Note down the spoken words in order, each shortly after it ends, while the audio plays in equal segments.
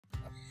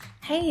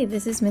Hey,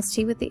 this is Miss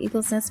T with the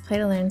Eagle's Nest Play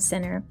to Learn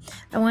Center.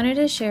 I wanted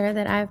to share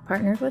that I've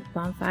partnered with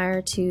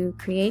Bonfire to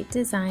create,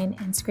 design,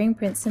 and screen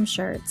print some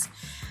shirts.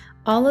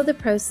 All of the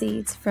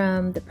proceeds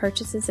from the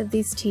purchases of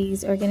these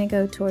tees are going to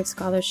go towards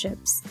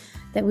scholarships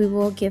that we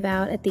will give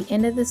out at the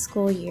end of the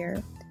school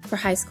year for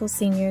high school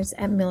seniors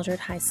at Mildred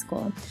High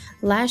School.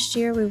 Last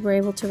year we were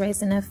able to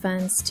raise enough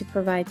funds to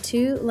provide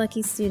 2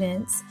 lucky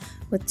students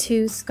with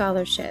 2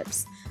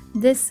 scholarships.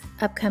 This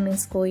upcoming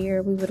school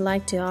year, we would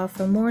like to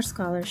offer more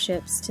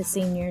scholarships to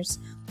seniors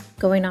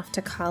going off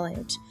to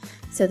college.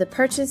 So the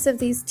purchase of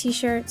these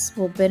t-shirts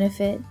will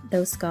benefit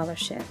those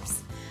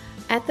scholarships.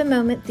 At the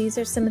moment, these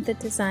are some of the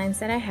designs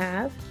that I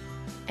have,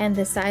 and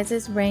the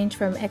sizes range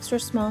from extra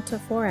small to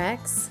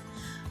 4X.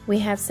 We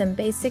have some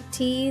basic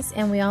tees,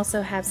 and we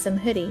also have some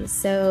hoodies.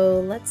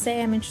 So let's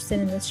say I'm interested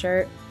in this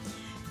shirt.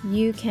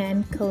 You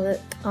can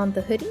click on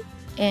the hoodie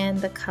and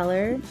the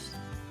colors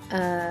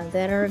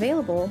that are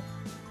available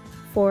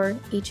for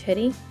each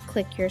hoodie.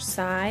 Click your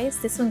size.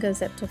 This one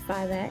goes up to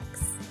 5X.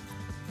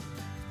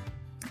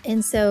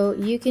 And so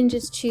you can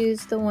just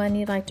choose the one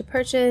you'd like to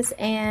purchase,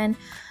 and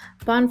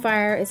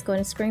Bonfire is going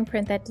to screen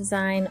print that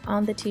design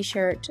on the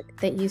t-shirt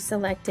that you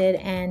selected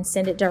and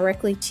send it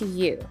directly to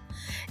you.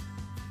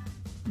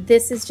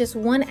 This is just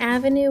one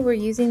avenue we're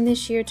using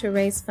this year to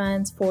raise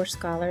funds for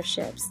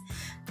scholarships.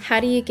 How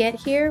do you get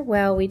here?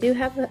 Well, we do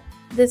have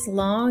this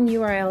long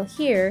URL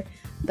here,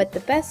 but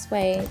the best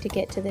way to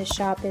get to this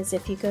shop is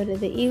if you go to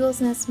the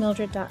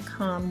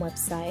eaglesnestmildred.com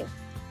website.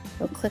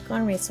 You'll click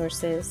on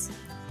resources,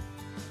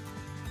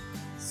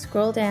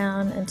 scroll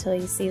down until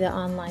you see the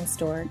online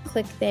store,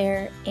 click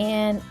there,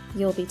 and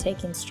you'll be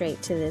taken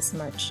straight to this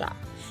merch shop.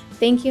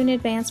 Thank you in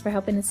advance for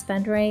helping us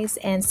fundraise,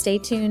 and stay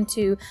tuned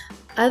to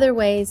other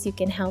ways you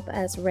can help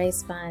us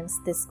raise funds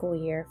this school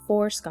year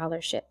for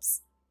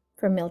scholarships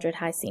for Mildred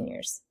High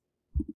seniors.